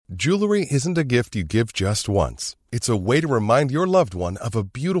Jewelry isn't a gift you give just once. It's a way to remind your loved one of a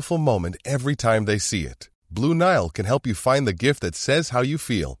beautiful moment every time they see it. Blue Nile can help you find the gift that says how you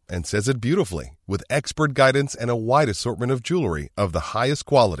feel and says it beautifully, with expert guidance and a wide assortment of jewelry of the highest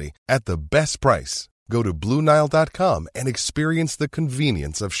quality at the best price. Go to BlueNile.com and experience the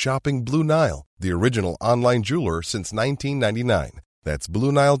convenience of shopping Blue Nile, the original online jeweler since 1999. That's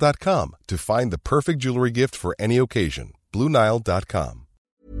BlueNile.com to find the perfect jewelry gift for any occasion. BlueNile.com.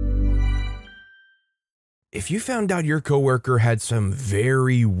 If you found out your coworker had some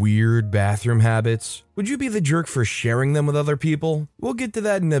very weird bathroom habits, would you be the jerk for sharing them with other people? We'll get to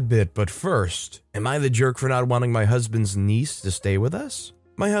that in a bit, but first, am I the jerk for not wanting my husband's niece to stay with us?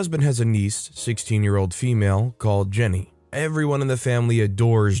 My husband has a niece, 16-year-old female, called Jenny. Everyone in the family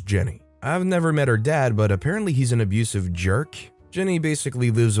adores Jenny. I've never met her dad, but apparently he's an abusive jerk. Jenny basically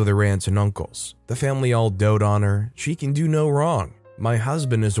lives with her aunts and uncles. The family all dote on her. She can do no wrong. My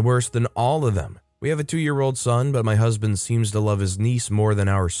husband is worse than all of them. We have a 2-year-old son, but my husband seems to love his niece more than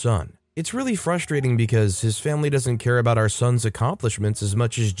our son. It's really frustrating because his family doesn't care about our son's accomplishments as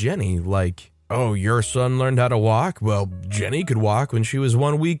much as Jenny, like, oh, your son learned how to walk? Well, Jenny could walk when she was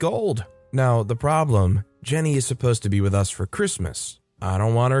 1 week old. Now, the problem, Jenny is supposed to be with us for Christmas. I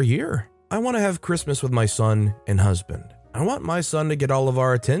don't want her here. I want to have Christmas with my son and husband. I want my son to get all of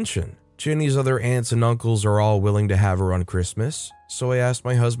our attention. Jenny's other aunts and uncles are all willing to have her on Christmas, so I asked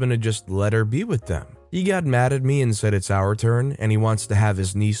my husband to just let her be with them. He got mad at me and said it's our turn and he wants to have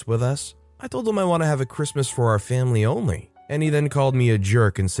his niece with us. I told him I want to have a Christmas for our family only, and he then called me a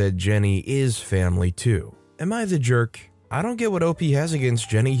jerk and said Jenny is family too. Am I the jerk? I don't get what OP has against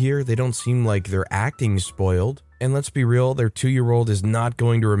Jenny here. They don't seem like they're acting spoiled. And let's be real, their 2-year-old is not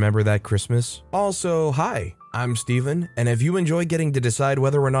going to remember that Christmas. Also, hi, I'm Steven, and if you enjoy getting to decide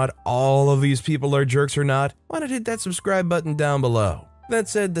whether or not all of these people are jerks or not, why not hit that subscribe button down below? That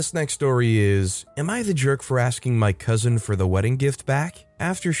said, this next story is, am I the jerk for asking my cousin for the wedding gift back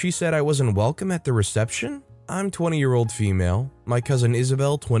after she said I wasn't welcome at the reception? I'm 20-year-old female. My cousin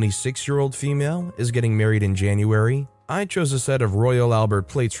Isabel, 26-year-old female, is getting married in January. I chose a set of Royal Albert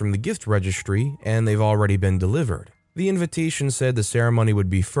plates from the gift registry, and they've already been delivered. The invitation said the ceremony would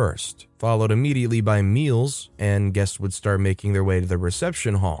be first, followed immediately by meals, and guests would start making their way to the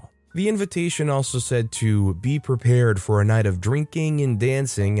reception hall. The invitation also said to be prepared for a night of drinking and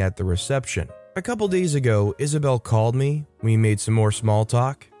dancing at the reception. A couple days ago, Isabel called me. We made some more small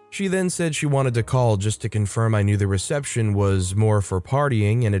talk. She then said she wanted to call just to confirm I knew the reception was more for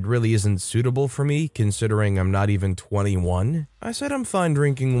partying and it really isn't suitable for me considering I'm not even 21. I said I'm fine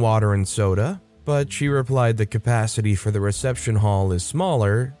drinking water and soda, but she replied the capacity for the reception hall is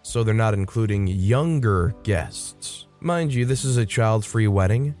smaller, so they're not including younger guests. Mind you, this is a child-free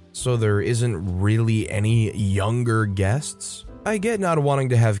wedding, so there isn't really any younger guests. I get not wanting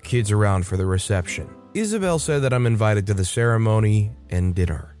to have kids around for the reception. Isabel said that I'm invited to the ceremony and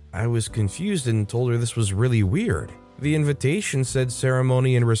dinner. I was confused and told her this was really weird. The invitation said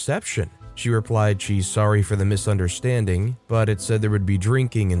ceremony and reception. She replied she's sorry for the misunderstanding, but it said there would be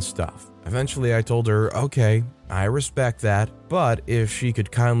drinking and stuff. Eventually I told her, okay, I respect that, but if she could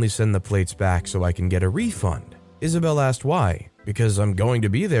kindly send the plates back so I can get a refund. Isabel asked why, because I'm going to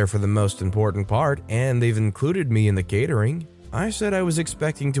be there for the most important part and they've included me in the catering. I said I was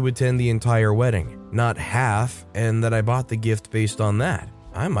expecting to attend the entire wedding, not half, and that I bought the gift based on that.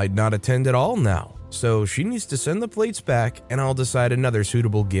 I might not attend at all now, so she needs to send the plates back and I'll decide another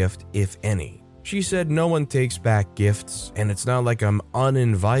suitable gift, if any. She said no one takes back gifts, and it's not like I'm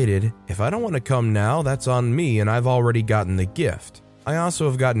uninvited. If I don't want to come now, that's on me and I've already gotten the gift. I also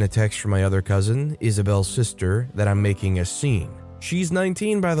have gotten a text from my other cousin, Isabel's sister, that I'm making a scene. She's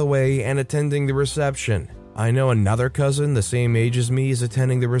 19 by the way and attending the reception. I know another cousin the same age as me is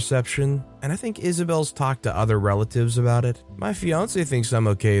attending the reception, and I think Isabel's talked to other relatives about it. My fiance thinks I'm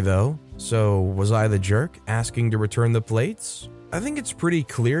okay though, so was I the jerk asking to return the plates? I think it's pretty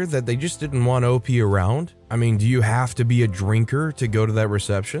clear that they just didn't want OP around. I mean, do you have to be a drinker to go to that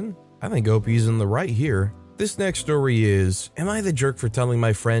reception? I think OP's in the right here. This next story is, am I the jerk for telling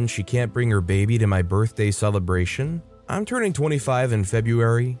my friend she can't bring her baby to my birthday celebration? I'm turning 25 in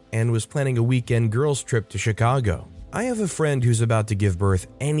February and was planning a weekend girls trip to Chicago. I have a friend who's about to give birth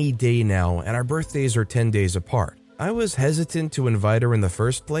any day now and our birthdays are 10 days apart. I was hesitant to invite her in the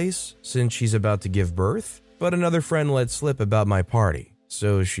first place since she's about to give birth, but another friend let slip about my party.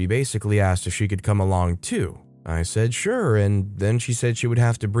 So she basically asked if she could come along too. I said sure, and then she said she would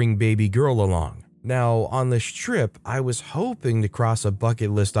have to bring baby girl along. Now on this trip, I was hoping to cross a bucket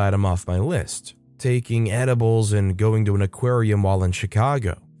list item off my list. Taking edibles and going to an aquarium while in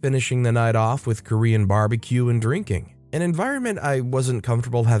Chicago, finishing the night off with Korean barbecue and drinking. an environment I wasn't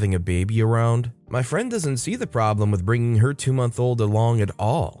comfortable having a baby around. My friend doesn't see the problem with bringing her 2-month-old along at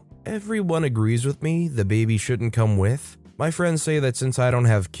all. Everyone agrees with me the baby shouldn't come with. My friends say that since I don't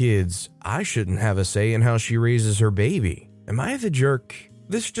have kids, I shouldn't have a say in how she raises her baby. Am I the jerk?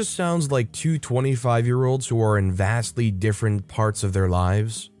 This just sounds like two 25-year-olds who are in vastly different parts of their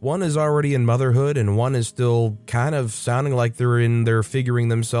lives. One is already in motherhood and one is still kind of sounding like they're in their figuring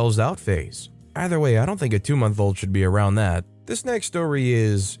themselves out phase. Either way, I don't think a 2-month-old should be around that. This next story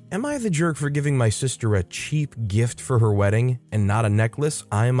is, am I the jerk for giving my sister a cheap gift for her wedding and not a necklace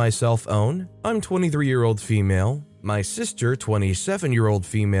I myself own? I'm 23-year-old female. My sister, 27-year-old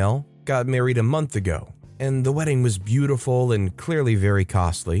female, got married a month ago, and the wedding was beautiful and clearly very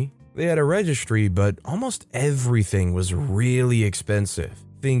costly. They had a registry, but almost everything was really expensive.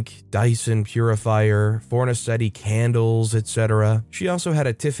 Think Dyson purifier, Fornasetti candles, etc. She also had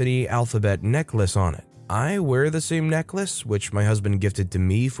a Tiffany alphabet necklace on it. I wear the same necklace, which my husband gifted to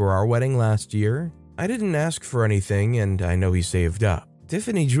me for our wedding last year. I didn't ask for anything, and I know he saved up.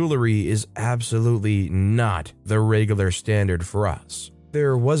 Tiffany jewelry is absolutely not the regular standard for us.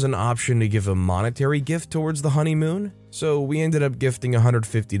 There was an option to give a monetary gift towards the honeymoon, so we ended up gifting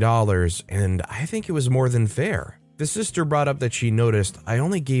 $150, and I think it was more than fair. The sister brought up that she noticed I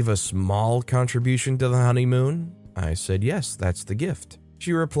only gave a small contribution to the honeymoon. I said yes, that's the gift.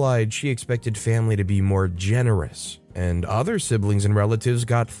 She replied she expected family to be more generous, and other siblings and relatives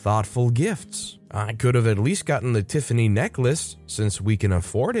got thoughtful gifts. I could have at least gotten the Tiffany necklace since we can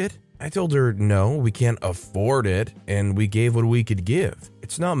afford it. I told her no, we can't afford it, and we gave what we could give.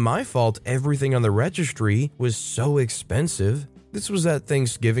 It's not my fault everything on the registry was so expensive. This was at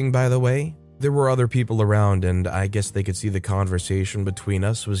Thanksgiving, by the way. There were other people around, and I guess they could see the conversation between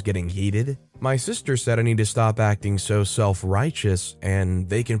us was getting heated. My sister said I need to stop acting so self-righteous, and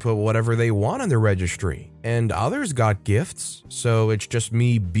they can put whatever they want on the registry. And others got gifts, so it's just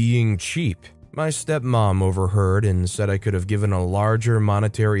me being cheap. My stepmom overheard and said I could have given a larger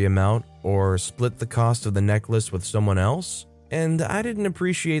monetary amount or split the cost of the necklace with someone else, and I didn't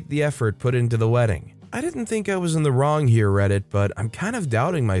appreciate the effort put into the wedding. I didn't think I was in the wrong here, Reddit, but I'm kind of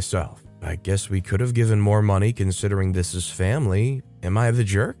doubting myself. I guess we could have given more money considering this is family. Am I the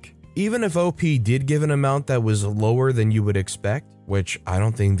jerk? Even if OP did give an amount that was lower than you would expect, which I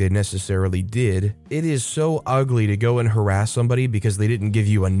don't think they necessarily did, it is so ugly to go and harass somebody because they didn't give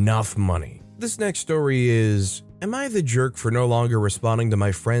you enough money. This next story is, am I the jerk for no longer responding to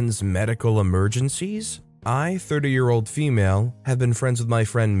my friend's medical emergencies? I, 30-year-old female, have been friends with my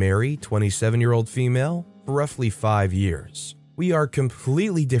friend Mary, 27-year-old female, for roughly 5 years. We are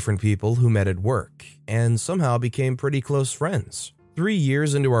completely different people who met at work and somehow became pretty close friends. 3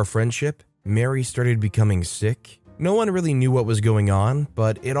 years into our friendship, Mary started becoming sick. No one really knew what was going on,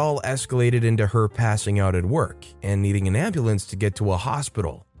 but it all escalated into her passing out at work and needing an ambulance to get to a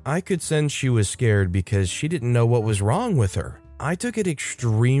hospital. I could sense she was scared because she didn't know what was wrong with her. I took it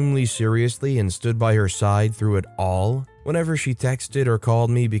extremely seriously and stood by her side through it all. Whenever she texted or called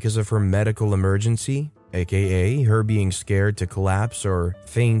me because of her medical emergency, aka her being scared to collapse or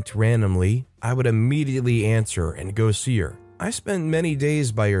faint randomly, I would immediately answer and go see her. I spent many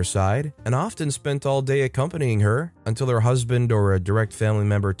days by her side and often spent all day accompanying her until her husband or a direct family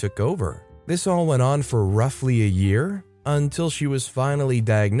member took over. This all went on for roughly a year until she was finally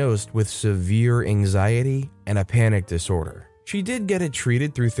diagnosed with severe anxiety and a panic disorder. She did get it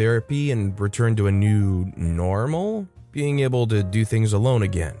treated through therapy and returned to a new normal, being able to do things alone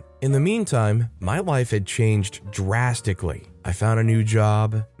again. In the meantime, my life had changed drastically. I found a new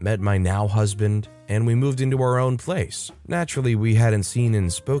job, met my now husband, and we moved into our own place. Naturally, we hadn't seen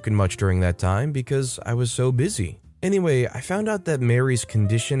and spoken much during that time because I was so busy. Anyway, I found out that Mary's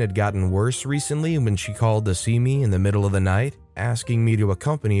condition had gotten worse recently when she called to see me in the middle of the night, asking me to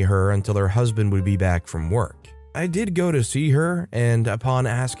accompany her until her husband would be back from work. I did go to see her, and upon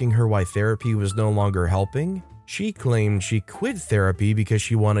asking her why therapy was no longer helping, she claimed she quit therapy because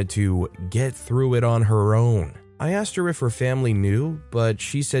she wanted to get through it on her own. I asked her if her family knew, but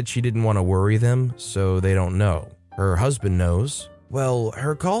she said she didn't want to worry them, so they don't know. Her husband knows. Well,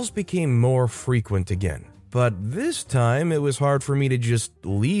 her calls became more frequent again, but this time it was hard for me to just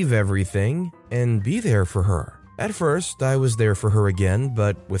leave everything and be there for her. At first, I was there for her again,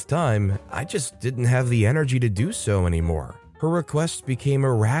 but with time, I just didn't have the energy to do so anymore. Her requests became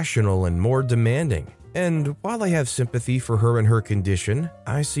irrational and more demanding. And while I have sympathy for her and her condition,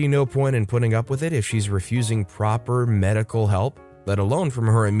 I see no point in putting up with it if she's refusing proper medical help, let alone from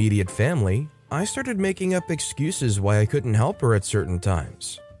her immediate family. I started making up excuses why I couldn't help her at certain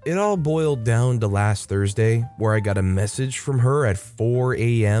times. it all boiled down to last Thursday, where I got a message from her at 4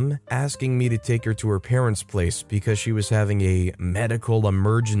 a.m. asking me to take her to her parents' place because she was having a medical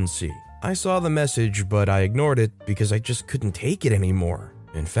emergency. I saw the message, but I ignored it because I just couldn't take it anymore.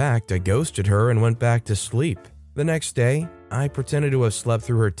 In fact, I ghosted her and went back to sleep. The next day, I pretended to have slept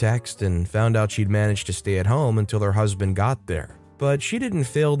through her text and found out she'd managed to stay at home until her husband got there. But she didn't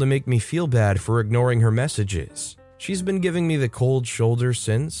fail to make me feel bad for ignoring her messages. She's been giving me the cold shoulder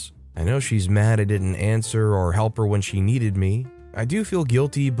since. I know she's mad I didn't answer or help her when she needed me. I do feel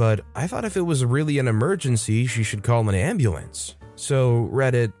guilty, but I thought if it was really an emergency, she should call an ambulance. So,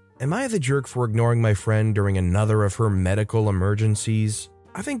 Reddit, am I the jerk for ignoring my friend during another of her medical emergencies?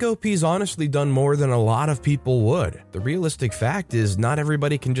 I think OP's honestly done more than a lot of people would. The realistic fact is not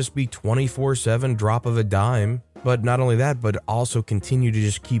everybody can just be 24/7 drop of a dime. But not only that, but also continue to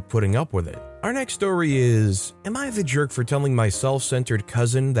just keep putting up with it. Our next story is, am I the jerk for telling my self-centered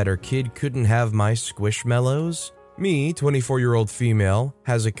cousin that her kid couldn't have my Squishmallows? Me, 24-year-old female,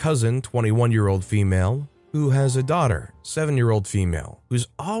 has a cousin, 21-year-old female, who has a daughter, 7-year-old female, who's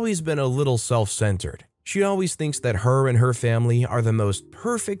always been a little self-centered. She always thinks that her and her family are the most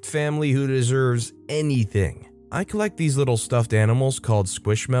perfect family who deserves anything. I collect these little stuffed animals called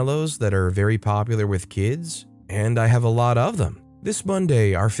Squishmallows that are very popular with kids, and I have a lot of them. This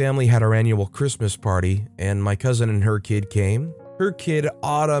Monday, our family had our annual Christmas party, and my cousin and her kid came. Her kid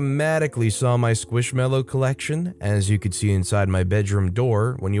automatically saw my Squishmallow collection, as you could see inside my bedroom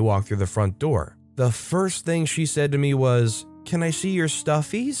door when you walk through the front door. The first thing she said to me was, "Can I see your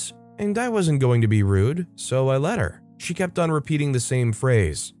stuffies?" And I wasn't going to be rude, so I let her. She kept on repeating the same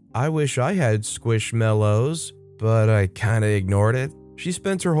phrase. I wish I had Squishmallows, but I kinda ignored it. She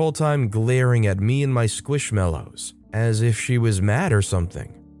spent her whole time glaring at me and my Squishmallows, as if she was mad or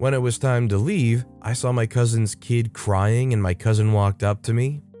something. When it was time to leave, I saw my cousin's kid crying and my cousin walked up to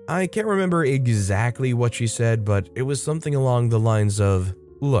me. I can't remember exactly what she said, but it was something along the lines of,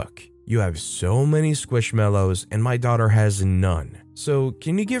 "Look, you have so many Squishmallows and my daughter has none. So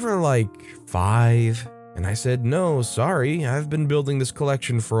can you give her like 5? And I said, "No, sorry, I've been building this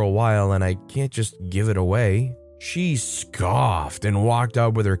collection for a while and I can't just give it away." She scoffed and walked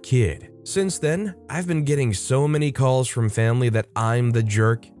out with her kid. Since then, I've been getting so many calls from family that I'm the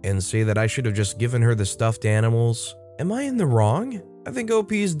jerk and say that I should have just given her the stuffed animals. Am I in the wrong? I think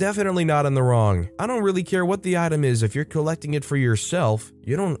OP's definitely not in the wrong. I don't really care what the item is. If you're collecting it for yourself,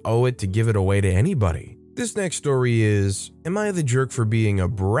 you don't owe it to give it away to anybody. This next story is, am I the jerk for being a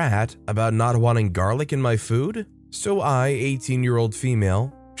brat about not wanting garlic in my food? So I, 18-year-old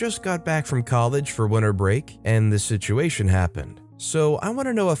female, just got back from college for winter break and this situation happened. So I want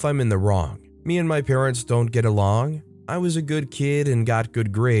to know if I'm in the wrong. Me and my parents don't get along. I was a good kid and got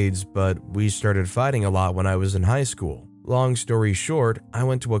good grades, but we started fighting a lot when I was in high school. Long story short, I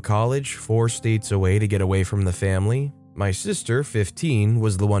went to a college 4 states away to get away from the family. My sister, 15,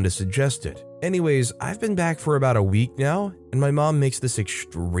 was the one to suggest it. Anyways, I've been back for about a week now, and my mom makes this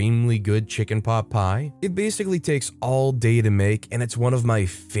extremely good chicken pot pie. It basically takes all day to make, and it's one of my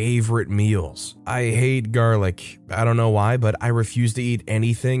favorite meals. I hate garlic. I don't know why, but I refuse to eat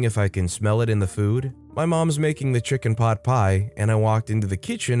anything if I can smell it in the food. My mom's making the chicken pot pie, and I walked into the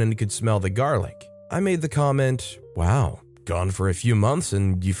kitchen and could smell the garlic. I made the comment, "Wow, gone for a few months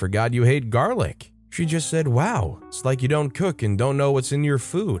and you forgot you hate garlic." She just said, "Wow, it's like you don't cook and don't know what's in your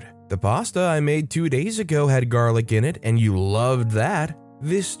food. The pasta I made 2 days ago had garlic in it and you loved that."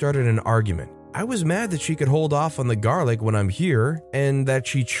 This started an argument. I was mad that she could hold off on the garlic when I'm here and that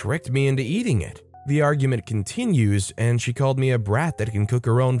she tricked me into eating it. The argument continues and she called me a brat that can cook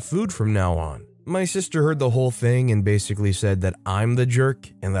her own food from now on. My sister heard the whole thing and basically said that I'm the jerk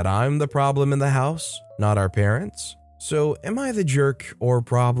and that I'm the problem in the house, not our parents. So am I the jerk or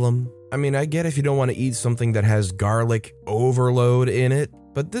problem? I mean, I get if you don't want to eat something that has garlic overload in it,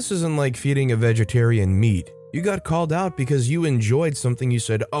 but this isn't like feeding a vegetarian meat. You got called out because you enjoyed something you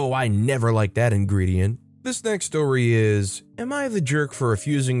said, "Oh, I never liked that ingredient." This next story is, am I the jerk for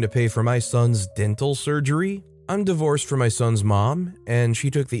refusing to pay for my son's dental surgery? I'm divorced from my son's mom, and she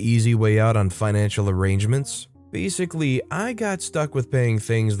took the easy way out on financial arrangements. Basically, I got stuck with paying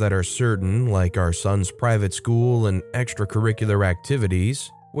things that are certain, like our son's private school and extracurricular activities,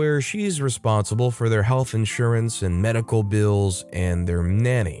 where she's responsible for their health insurance and medical bills and their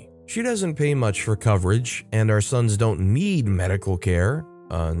nanny. She doesn't pay much for coverage, and our sons don't need medical care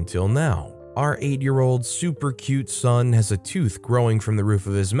until now. Our 8-year-old super cute son has a tooth growing from the roof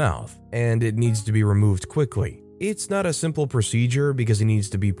of his mouth, and it needs to be removed quickly. It's not a simple procedure because he needs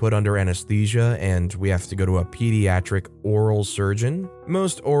to be put under anesthesia and we have to go to a pediatric oral surgeon.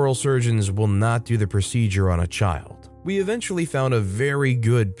 Most oral surgeons will not do the procedure on a child. We eventually found a very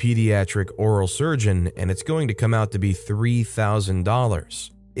good pediatric oral surgeon, and it's going to come out to be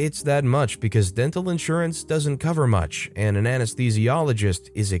 $3,000. It's that much because dental insurance doesn't cover much, and an anesthesiologist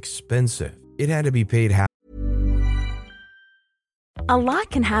is expensive. It had to be paid half. A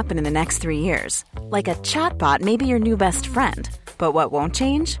lot can happen in the next 3 years. Like a chatbot may be your new best friend. But what won't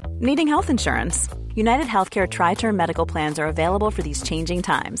change? Needing health insurance. United Healthcare Tri-Term Medical Plans are available for these changing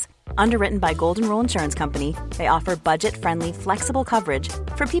times. Underwritten by Golden Rule Insurance Company, they offer budget-friendly, flexible coverage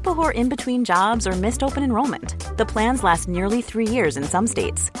for people who are in between jobs or missed open enrollment. The plans last nearly 3 years in some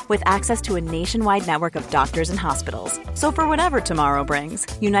states, with access to a nationwide network of doctors and hospitals. So for whatever tomorrow brings,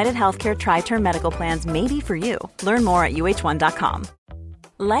 United Healthcare Tri-Term Medical Plans may be for you. Learn more at uh1.com.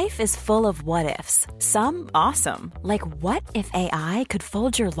 Life is full of what-ifs. Some awesome, like what if AI could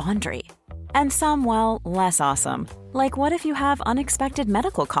fold your laundry? And some, well, less awesome. Like what if you have unexpected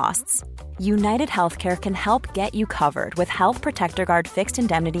medical costs? United Healthcare can help get you covered with Health Protector Guard fixed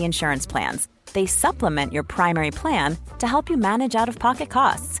indemnity insurance plans. They supplement your primary plan to help you manage out-of-pocket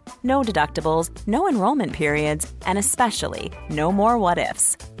costs. No deductibles, no enrollment periods, and especially no more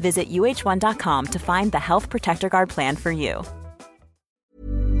what-ifs. Visit uh1.com to find the Health Protector Guard plan for you.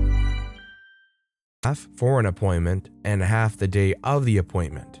 Half for an appointment and half the day of the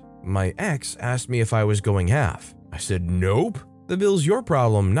appointment. My ex asked me if I was going half. I said, nope. The bill's your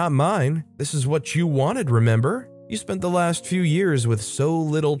problem, not mine. This is what you wanted, remember? You spent the last few years with so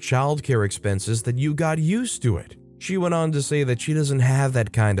little childcare expenses that you got used to it. She went on to say that she doesn't have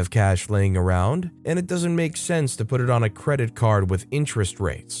that kind of cash laying around, and it doesn't make sense to put it on a credit card with interest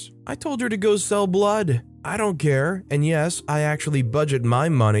rates. I told her to go sell blood. I don't care, and yes, I actually budget my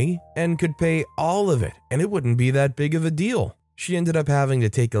money and could pay all of it, and it wouldn't be that big of a deal. She ended up having to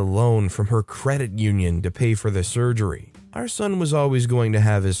take a loan from her credit union to pay for the surgery. Our son was always going to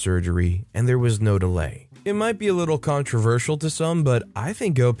have his surgery, and there was no delay. It might be a little controversial to some, but I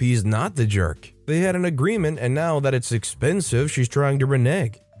think OP's not the jerk. They had an agreement, and now that it's expensive, she's trying to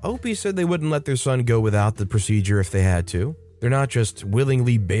renege. OP said they wouldn't let their son go without the procedure if they had to. They're not just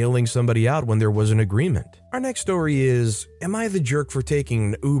willingly bailing somebody out when there was an agreement. Our next story is, am I the jerk for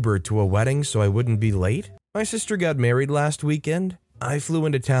taking an Uber to a wedding so I wouldn't be late? My sister got married last weekend. I flew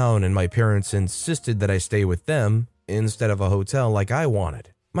into town and my parents insisted that I stay with them instead of a hotel like I wanted.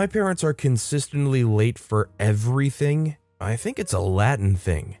 My parents are consistently late for everything. I think it's a Latin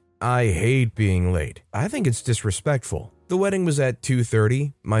thing. I hate being late. I think it's disrespectful. The wedding was at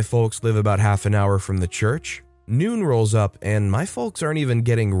 2:30. My folks live about half an hour from the church. Noon rolls up and my folks aren't even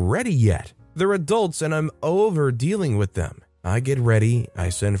getting ready yet. They're adults and I'm over dealing with them. I get ready, I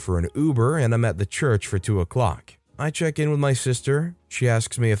send for an Uber, and I'm at the church for 2 o'clock. I check in with my sister. She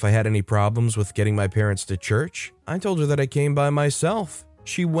asks me if I had any problems with getting my parents to church. I told her that I came by myself.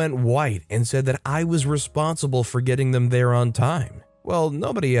 She went white and said that I was responsible for getting them there on time. Well,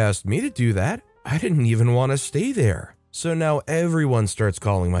 nobody asked me to do that. I didn't even want to stay there. So now everyone starts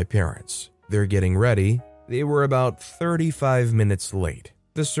calling my parents. They're getting ready. They were about 35 minutes late.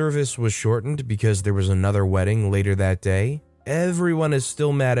 The service was shortened because there was another wedding later that day. Everyone is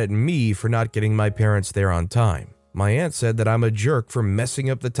still mad at me for not getting my parents there on time. My aunt said that I'm a jerk for messing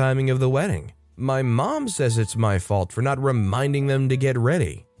up the timing of the wedding. My mom says it's my fault for not reminding them to get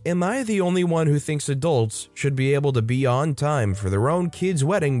ready. Am I the only one who thinks adults should be able to be on time for their own kid's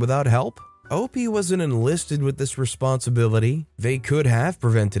wedding without help? OP wasn't enlisted with this responsibility. They could have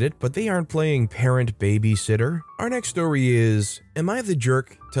prevented it, but they aren't playing parent babysitter. Our next story is, am I the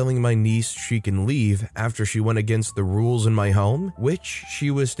jerk telling my niece she can leave after she went against the rules in my home, which she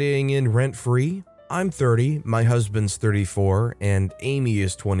was staying in rent-free? I'm 30, my husband's 34, and Amy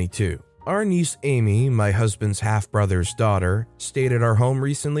is 22. Our niece Amy, my husband's half-brother's daughter, stayed at our home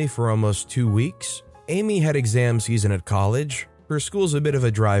recently for almost 2 weeks. Amy had exam season at college. Her school's a bit of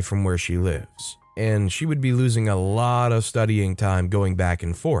a drive from where she lives, and she would be losing a lot of studying time going back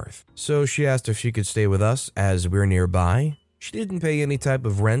and forth. So she asked if she could stay with us as we're nearby. She didn't pay any type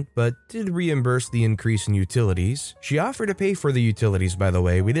of rent, but did reimburse the increase in utilities. She offered to pay for the utilities, by the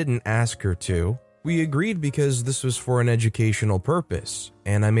way. We didn't ask her to. We agreed because this was for an educational purpose,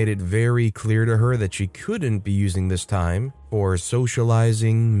 and I made it very clear to her that she couldn't be using this time for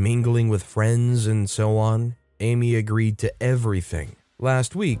socializing, mingling with friends, and so on. Amy agreed to everything.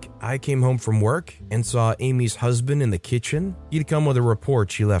 Last week, I came home from work and saw Amy's husband in the kitchen. He'd come with a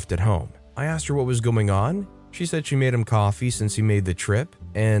report she left at home. I asked her what was going on. She said she made him coffee since he made the trip,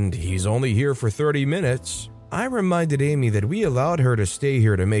 and he's only here for 30 minutes. I reminded Amy that we allowed her to stay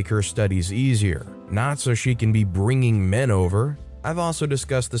here to make her studies easier, not so she can be bringing men over. I've also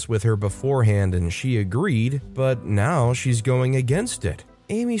discussed this with her beforehand and she agreed, but now she's going against it.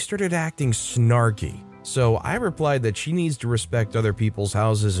 Amy started acting snarky. So I replied that she needs to respect other people's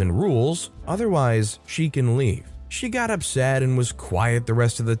houses and rules, otherwise she can leave. She got upset and was quiet the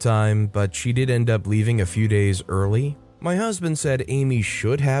rest of the time, but she did end up leaving a few days early. My husband said Amy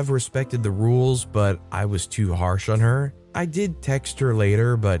should have respected the rules, but I was too harsh on her. I did text her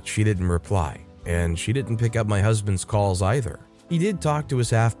later, but she didn't reply, and she didn't pick up my husband's calls either. He did talk to his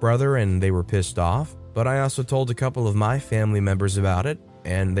half-brother and they were pissed off, but I also told a couple of my family members about it,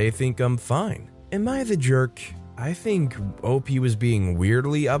 and they think I'm fine. Am I the jerk? I think OP was being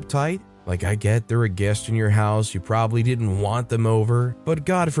weirdly uptight. Like, I get they're a guest in your house, you probably didn't want them over, but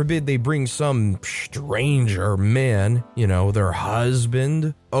God forbid they bring some stranger man, their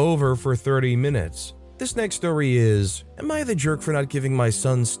husband, over for 30 minutes. This next story is, am I the jerk for not giving my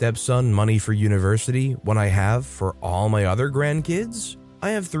son's stepson money for university when I have for all my other grandkids?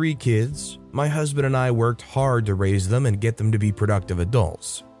 I have 3 kids. My husband and I worked hard to raise them and get them to be productive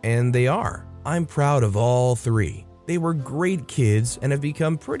adults. And they are. I'm proud of all 3. They were great kids and have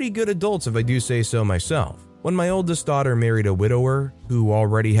become pretty good adults if I do say so myself. When my oldest daughter married a widower who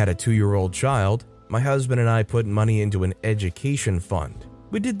already had a 2-year-old child, my husband and I put money into an education fund.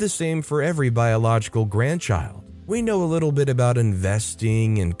 We did the same for every biological grandchild. We know a little bit about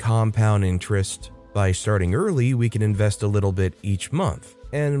investing and compound interest. By starting early, we can invest a little bit each month.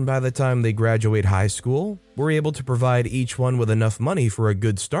 And by the time they graduate high school, we're able to provide each one with enough money for a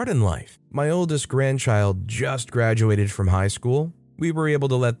good start in life. My oldest grandchild just graduated from high school. We were able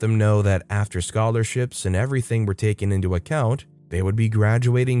to let them know that after scholarships and everything were taken into account, they would be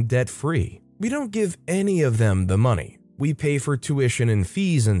graduating debt-free. We don't give any of them the money. We pay for tuition and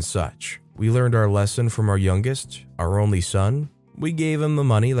fees and such. We learned our lesson from our youngest, our only son. We gave him the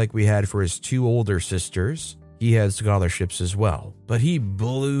money like we had for his 2 older sisters. He had scholarships as well, but he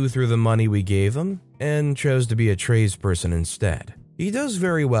blew through the money we gave him and chose to be a tradesperson instead. He does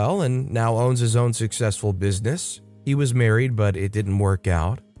very well and now owns his own successful business. He was married, but it didn't work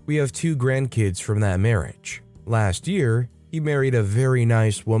out. We have 2 grandkids from that marriage. Last year, he married a very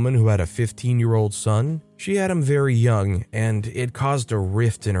nice woman who had a 15-year-old son. She had him very young, and it caused a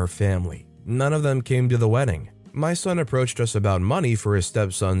rift in her family. None of them came to the wedding. My son approached us about money for his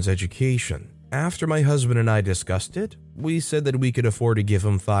stepson's education. After my husband and I discussed it, we said that we could afford to give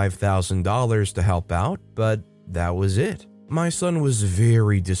him $5,000 to help out, but that was it. My son was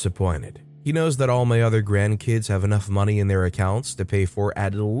very disappointed. He knows that all my other grandkids have enough money in their accounts to pay for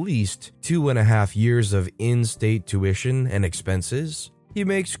at least 2.5 years of in-state tuition and expenses. He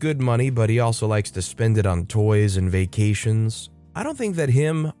makes good money, but he also likes to spend it on toys and vacations. I don't think that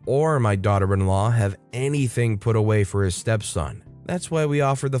him or my daughter-in-law have anything put away for his stepson. That's why we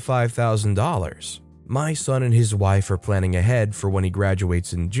offered the $5,000. My son and his wife are planning ahead for when he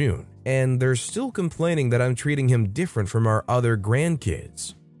graduates in June, and they're still complaining that I'm treating him different from our other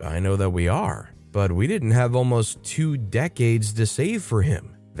grandkids. I know that we are, but we didn't have almost 2 decades to save for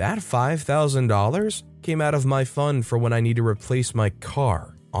him. That $5,000 came out of my fund for when I need to replace my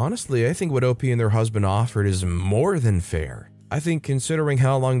car. Honestly, I think what OP and their husband offered is more than fair. I think considering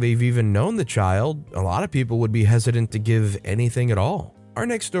how long they've even known the child, a lot of people would be hesitant to give anything at all. Our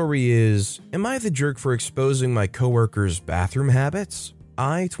next story is, am I the jerk for exposing my coworkers' bathroom habits?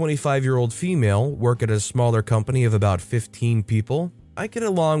 I, 25-year-old female, work at a smaller company of about 15 people. I get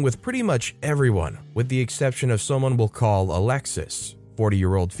along with pretty much everyone, with the exception of someone we'll call Alexis,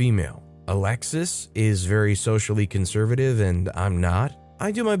 40-year-old female. Alexis is very socially conservative and I'm not.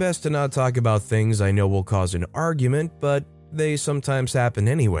 I do my best to not talk about things I know will cause an argument, but they sometimes happen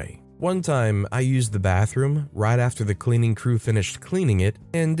anyway. One time, I used the bathroom right after the cleaning crew finished cleaning it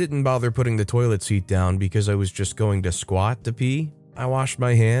and didn't bother putting the toilet seat down because I was just going to squat to pee. I washed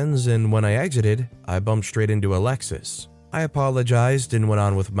my hands and when I exited, I bumped straight into Alexis. I apologized and went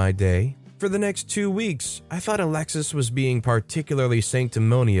on with my day. For the next 2 weeks, I thought Alexis was being particularly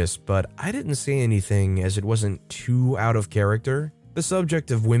sanctimonious, but I didn't say anything as it wasn't too out of character. The subject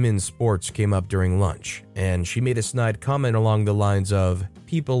of women's sports came up during lunch, and she made a snide comment along the lines of,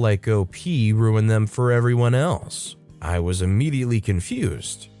 "People like OP ruin them for everyone else." I was immediately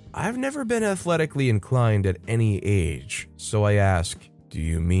confused. I've never been athletically inclined at any age, so I ask, "Do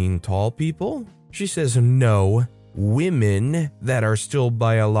you mean tall people?" She says, "No. Women that are still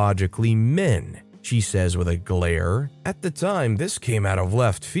biologically men," she says with a glare. At the time, this came out of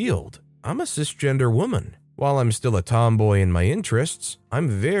left field. I'm a cisgender woman. While I'm still a tomboy in my interests, I'm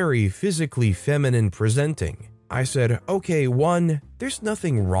very physically feminine presenting. I said, okay, 1, there's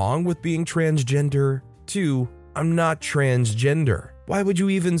nothing wrong with being transgender. 2, I'm not transgender. Why would you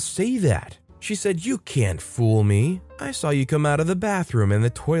even say that? She said, you can't fool me. I saw you come out of the bathroom and the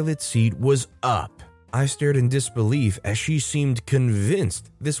toilet seat was up. I stared in disbelief as she seemed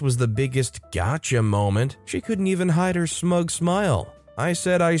convinced this was the biggest gotcha moment. She couldn't even hide her smug smile. I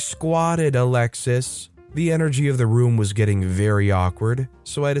said I squatted, Alexis. The energy of the room was getting very awkward,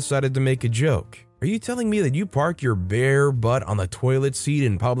 so I decided to make a joke. Are you telling me that you park your bare butt on the toilet seat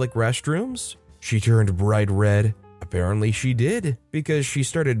in public restrooms? She turned bright red. Apparently she did, because she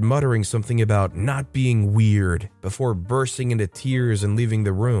started muttering something about not being weird before bursting into tears and leaving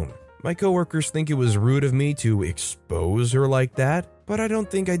the room. My coworkers think it was rude of me to expose her like that, but I don't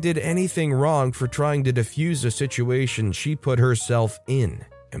think I did anything wrong for trying to defuse a situation she put herself in.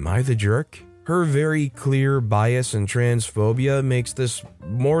 Am I the jerk? Her very clear bias and transphobia makes this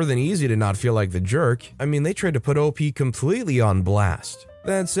more than easy to not feel like the jerk. I mean, they tried to put OP completely on blast.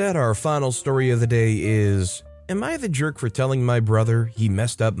 That said, our final story of the day is, am I the jerk for telling my brother he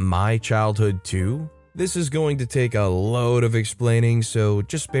messed up my childhood too? This is going to take a load of explaining, so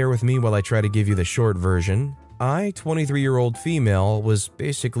just bear with me while I try to give you the short version. I, 23-year-old female, was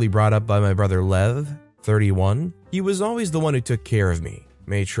basically brought up by my brother Lev, 31. He was always the one who took care of me,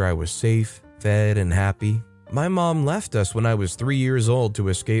 made sure I was safe, fed, and happy. My mom left us when I was 3 years old to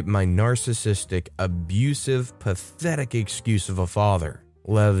escape my narcissistic, abusive, pathetic excuse of a father,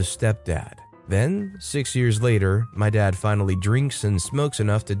 Lev's stepdad. Then, 6 years later, my dad finally drinks and smokes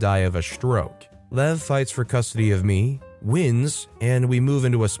enough to die of a stroke. Lev fights for custody of me, wins, and we move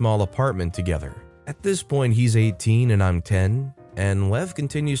into a small apartment together. At this point, he's 18 and I'm 10, and Lev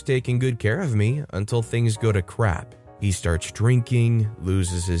continues taking good care of me until things go to crap. He starts drinking,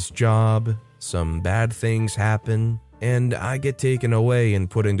 loses his job, some bad things happen, and I get taken away and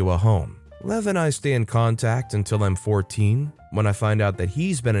put into a home. Lev and I stay in contact until I'm 14, when I find out that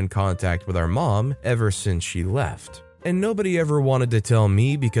he's been in contact with our mom ever since she left. And nobody ever wanted to tell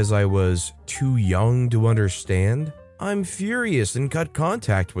me because I was too young to understand. I'm furious and cut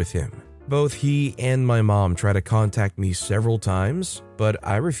contact with him. Both he and my mom try to contact me several times, but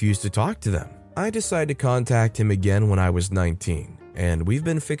I refuse to talk to them. I decided to contact him again when I was 19, and we've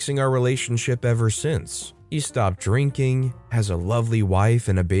been fixing our relationship ever since. He stopped drinking, has a lovely wife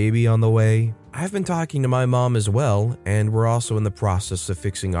and a baby on the way. I've been talking to my mom as well, and we're also in the process of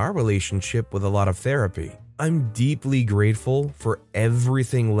fixing our relationship with a lot of therapy. I'm deeply grateful for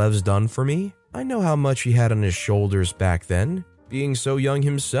everything Lev's done for me. I know how much he had on his shoulders back then, being so young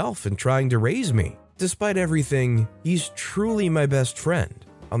himself and trying to raise me. Despite everything, he's truly my best friend.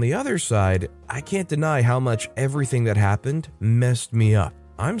 On the other side, I can't deny how much everything that happened messed me up.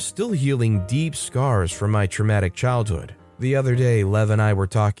 I'm still healing deep scars from my traumatic childhood. The other day, Lev and I were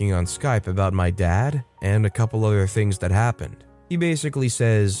talking on Skype about my dad and a couple other things that happened. He basically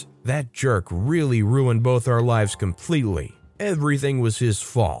says, that jerk really ruined both our lives completely. Everything was his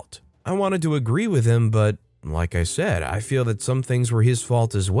fault. I wanted to agree with him, but like I said, I feel that some things were his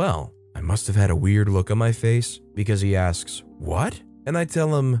fault as well. I must have had a weird look on my face because he asks, what? And I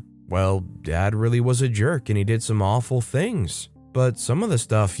tell him, well, Dad really was a jerk and he did some awful things. But some of the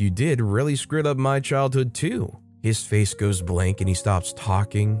stuff you did really screwed up my childhood too. His face goes blank and he stops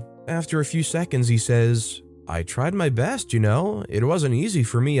talking. After a few seconds, he says, I tried my best, It wasn't easy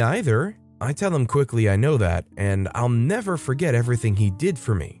for me either. I tell him quickly I know that, and I'll never forget everything he did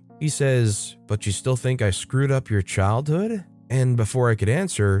for me. He says, but you still think I screwed up your childhood? And before I could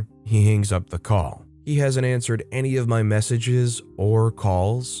answer, he hangs up the call. He hasn't answered any of my messages or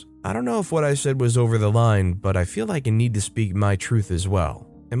calls. I don't know if what I said was over the line, but I feel like I need to speak my truth as well.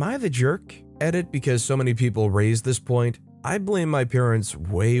 Am I the jerk? Edit, because so many people raised this point. I blame my parents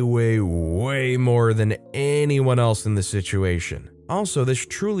way more than anyone else in the situation. Also, this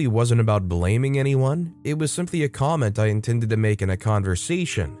truly wasn't about blaming anyone. It was simply a comment I intended to make in a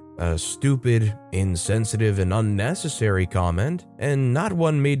conversation. A stupid, insensitive, and unnecessary comment, and not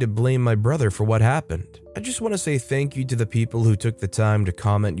one made to blame my brother for what happened. I just want to say thank you to the people who took the time to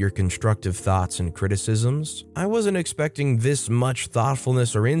comment your constructive thoughts and criticisms. I wasn't expecting this much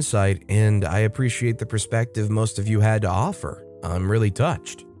thoughtfulness or insight, and I appreciate the perspective most of you had to offer. I'm really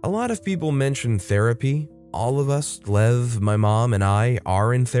touched. A lot of people mention therapy. All of us, Lev, my mom, and I,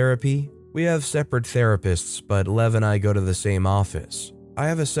 are in therapy. We have separate therapists, but Lev and I go to the same office. I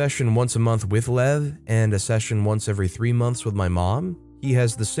have a session once a month with Lev and a session once every 3 months with my mom. He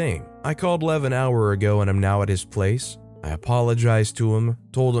has the same. I called Lev an hour ago and I'm now at his place. I apologized to him,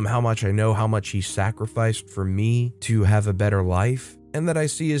 told him how much I know how much he sacrificed for me to have a better life, and that I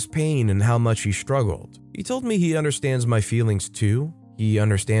see his pain and how much he struggled. He told me he understands my feelings too. He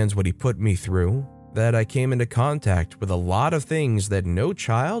understands what he put me through, that I came into contact with a lot of things that no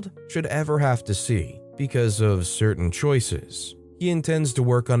child should ever have to see because of certain choices. He intends to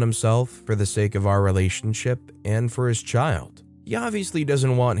work on himself for the sake of our relationship and for his child. He obviously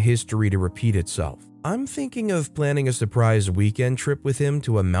doesn't want history to repeat itself. I'm thinking of planning a surprise weekend trip with him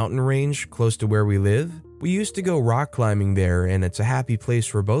to a mountain range close to where we live. We used to go rock climbing there, and it's a happy place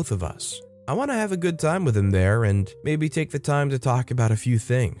for both of us. I want to have a good time with him there and maybe take the time to talk about a few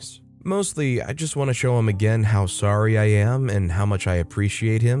things. Mostly, I just want to show him again how sorry I am and how much I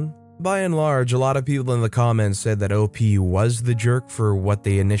appreciate him. By and large, a lot of people in the comments said that OP was the jerk for what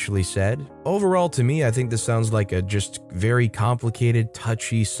they initially said. Overall, to me, I think this sounds like a just very complicated,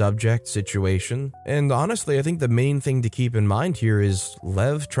 touchy subject situation. And honestly, I think the main thing to keep in mind here is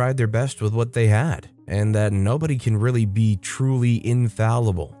Lev tried their best with what they had, and that nobody can really be truly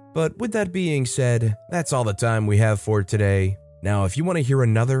infallible. But with that being said, that's all the time we have for today. Now, if you want to hear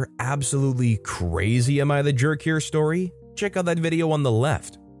another absolutely crazy Am I the Jerk Here story, check out that video on the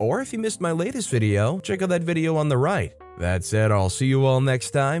left. Or if you missed my latest video, check out that video on the right. That said, I'll see you all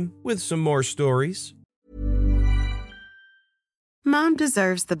next time with some more stories. Mom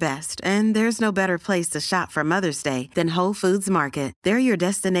deserves the best, and there's no better place to shop for Mother's Day than Whole Foods Market. They're your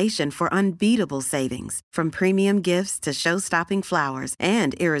destination for unbeatable savings, from premium gifts to show-stopping flowers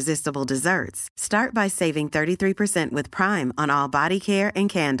and irresistible desserts. Start by saving 33% with Prime on all body care and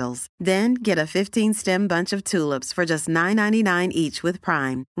candles. Then get a 15-stem bunch of tulips for just $9.99 each with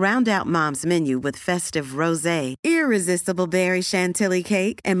Prime. Round out Mom's menu with festive rosé, irresistible berry chantilly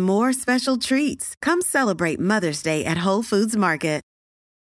cake, and more special treats. Come celebrate Mother's Day at Whole Foods Market.